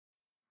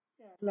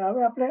એટલે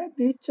હવે આપણે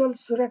દ્વિચલ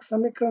સુરેખ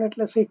સમીકરણ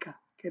એટલે શીખ્યા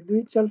કે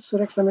દ્વિચલ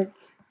સુરેખ સમીકરણ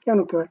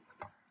કેનું કહેવાય.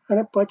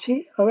 અને પછી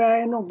હવે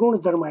આ એનો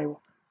ગુણધર્મ આવ્યો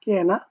કે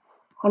એના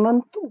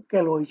અનંત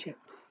ઉકેલ હોય છે.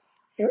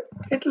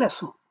 એટલે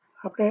શું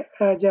આપણે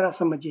જરા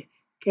સમજીએ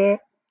કે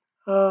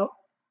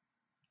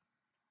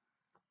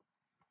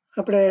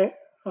આપણે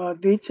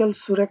દ્વિચલ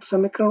સુરેખ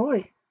સમીકરણ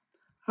હોય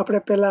આપણે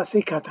પહેલા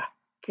શીખ્યા હતા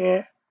કે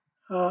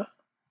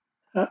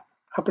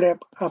આપણે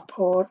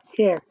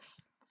 4x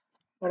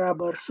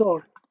બરાબર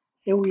 16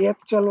 એવું એક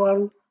ચલ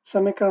વાળું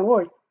સમીકરણ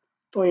હોય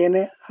તો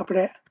એને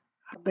આપણે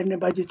આ બંને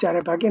બાજુ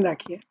ચારે ભાગી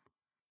નાખીએ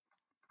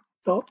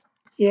તો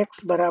x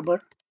બરાબર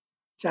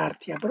 4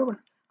 થયા, બરોબર.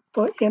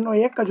 તો એનો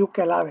એક જ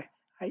ઉકેલ આવે.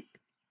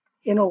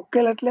 એનો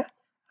ઉકેલ એટલે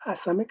આ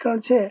સમીકરણ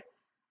છે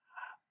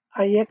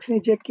આ x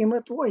ની જે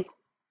કિંમત હોય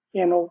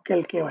એનો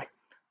ઉકેલ કહેવાય.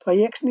 તો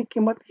x ની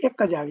કિંમત એક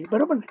જ આવી,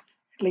 બરોબર ને.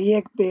 એટલે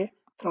 1 2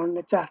 3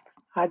 ને 4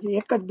 આ જે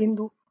એક જ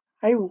બિંદુ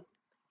આવ્યું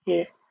એ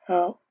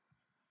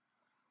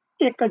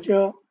એક જ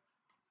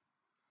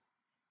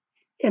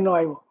એનો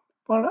આવ્યો.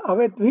 પણ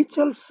હવે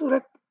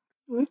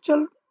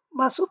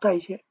દ્વિચલમાં શું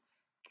થાય છે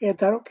કે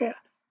ધારો કે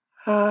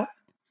આ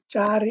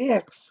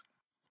 4x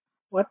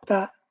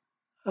વત્તા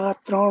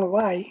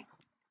 3y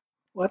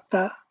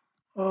વત્તા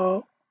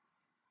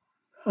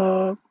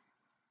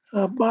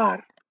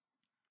 12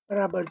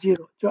 બરાબર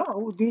 0. જો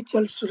આવું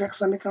દ્વિચલ સુરેખ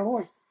સમીકરણ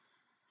હોય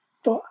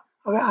તો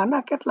હવે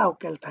આના કેટલા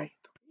ઉકેલ થાય?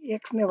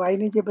 x ને y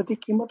ની જે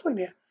બધી કિંમત હોય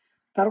ને,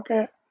 ધારો કે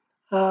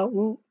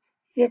હું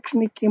x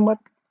ની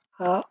કિંમત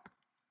આ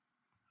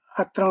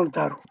 3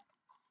 ધારું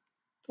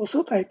તો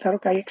શું થાય? ધારો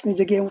કે x ની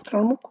જગ્યાએ હું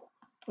 3 મૂકું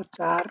તો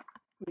 4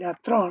 ×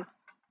 3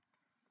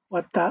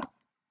 વત્તા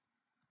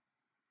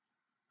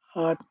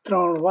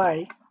 3y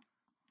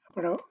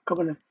આપણે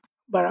ખબર નથી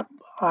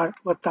બરાબર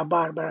વત્તા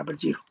 12 બરાબર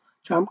 0.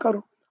 જો આમ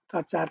કરું તો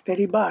 4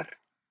 તેરી 12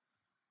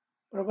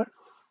 બરાબર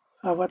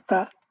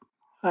વત્તા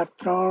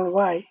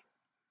 3y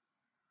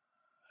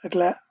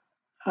એટલે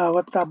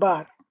વત્તા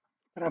 12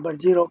 બરાબર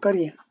 0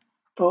 કરીએ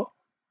તો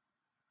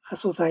આ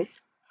શું થાય?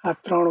 આ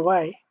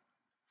 3y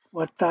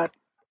વત્તા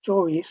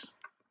 24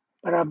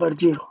 બરાબર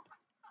 0.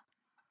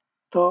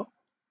 તો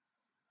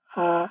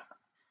આ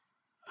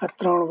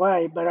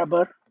 3y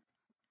બરાબર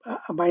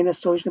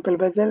 -24 ને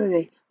પેલા બદલી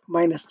જાય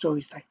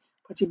 -24 થાય.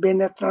 પછી 2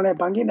 ને 3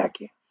 ભાંગી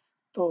નાખીએ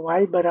તો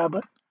y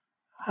બરાબર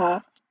આ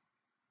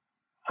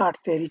 8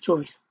 તેરી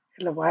 24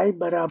 એટલે y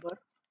બરાબર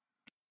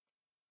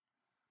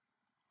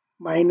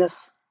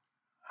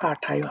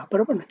 -8 આવ્યા,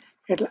 બરોબર ને.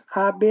 એટલે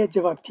આ બે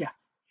જવાબ થયા.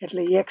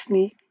 એટલે x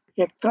ની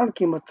એક 3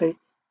 કિંમત થઈ,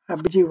 આ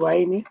બીજી y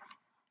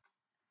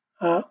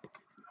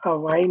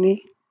ની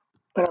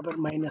બરાબર -8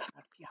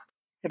 થયા.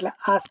 એટલે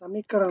આ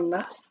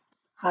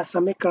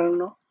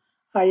સમીકરણનો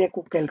આ એક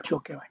ઉકેલ થયો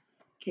કહેવાય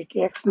કે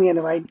x ની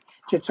અને y ની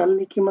જે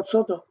ચલની કિંમત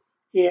શોધો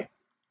એ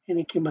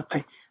એની કિંમત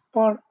થઈ.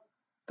 પણ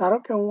ધારો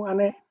કે હું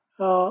આને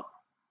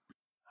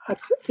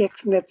x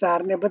ને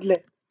 4 ને બદલે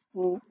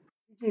હું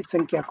બીજી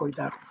સંખ્યા કોઈ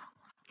ધારું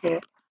કે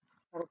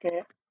ધારો કે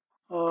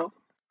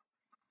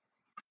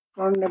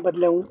 3 ને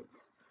બદલે હું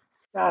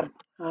 4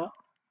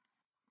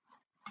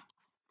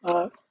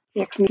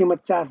 x ની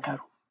કિંમત 4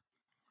 ધારું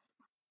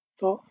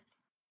તો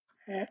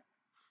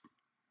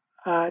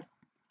આ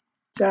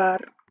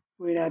 4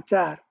 ×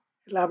 4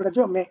 એટલે આપણે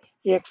જો મેં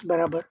x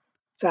બરાબર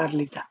 4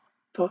 લીધા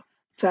તો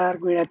 4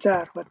 ×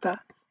 4 વત્તા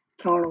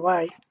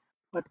 3y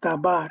વત્તા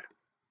 12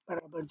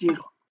 બરાબર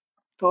 0.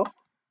 તો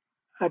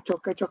આ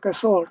ચોકે ચોકે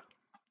 16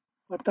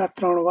 વત્તા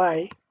 3y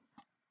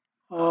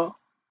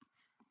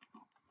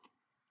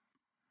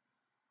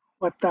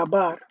વત્તા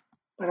 12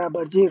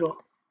 બરાબર 0.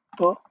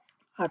 તો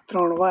આ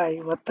 3y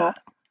વત્તા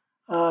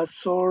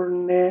 16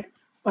 ને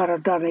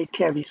 12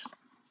 18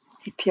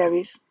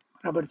 28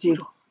 બરાબર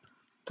 0.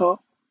 તો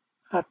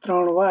આ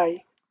 3y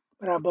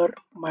બરાબર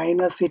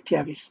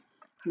 -28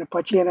 અને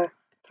પછી એને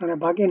 3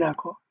 ભાગી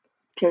નાખો,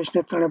 28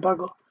 ને 3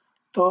 ભાગો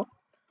તો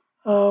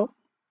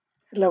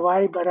એટલે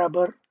y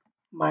બરાબર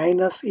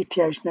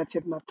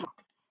 -28/3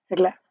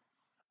 એટલે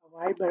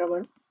y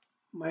બરાબર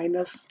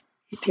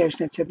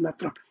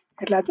 -28/3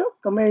 એટલે જો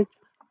ગમે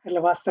એટલે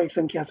વાસ્તવિક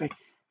સંખ્યા થઈ.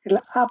 એટલે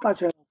આ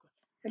પાછળ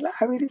એટલે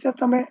આવી રીતે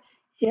તમે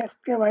x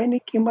કે y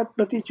ની કિંમત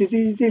બધી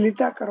જુદી જુદી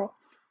લીધા કરો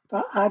તો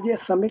આ જે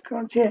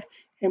સમીકરણ છે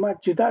એમાં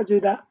જુદા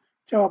જુદા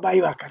જવાબ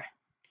આવ્યા કરે.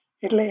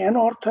 એટલે એનો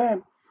અર્થ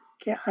એમ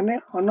કે આને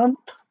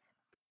અનંત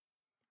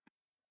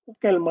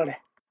ઉકેલ મળે.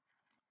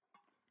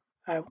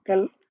 આ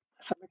ઉકેલ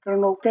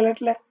સમીકરણનો ઉકેલ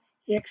એટલે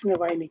x ને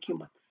y ની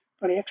કિંમત.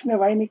 પણ x ને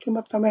y ની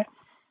કિંમત તમે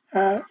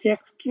x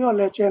કયો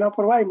લે છે એના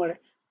પર y મળે,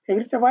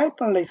 એવી રીતે y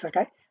પણ લઈ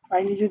શકાય. y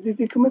ની જુદી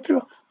જુદી કિંમત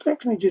લો તો x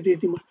ની જુદી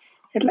જુદી મળે.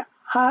 એટલે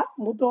આ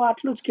મુદ્દો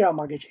આટલું જ કહેવા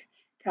માંગે છે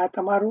કે આ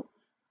તમારું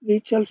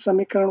દ્વિચલ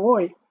સમીકરણ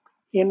હોય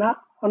એના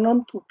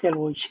અનંત ઉકેલ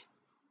હોય છે.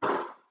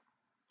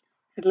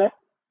 એટલે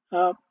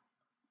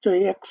જો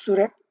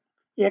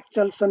એક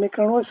ચલ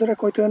સમીકરણ હોય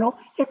સુરેખ હોય તો એનો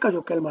એક જ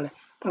ઉકેલ મળે,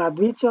 પણ આ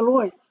દ્વિચલ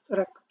હોય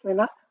સુરેખ તો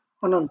એના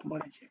અનંત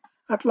મળે છે.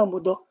 આટલો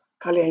મુદ્દો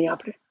ખાલી અહીંયા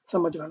આપણે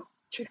સમજવાનો.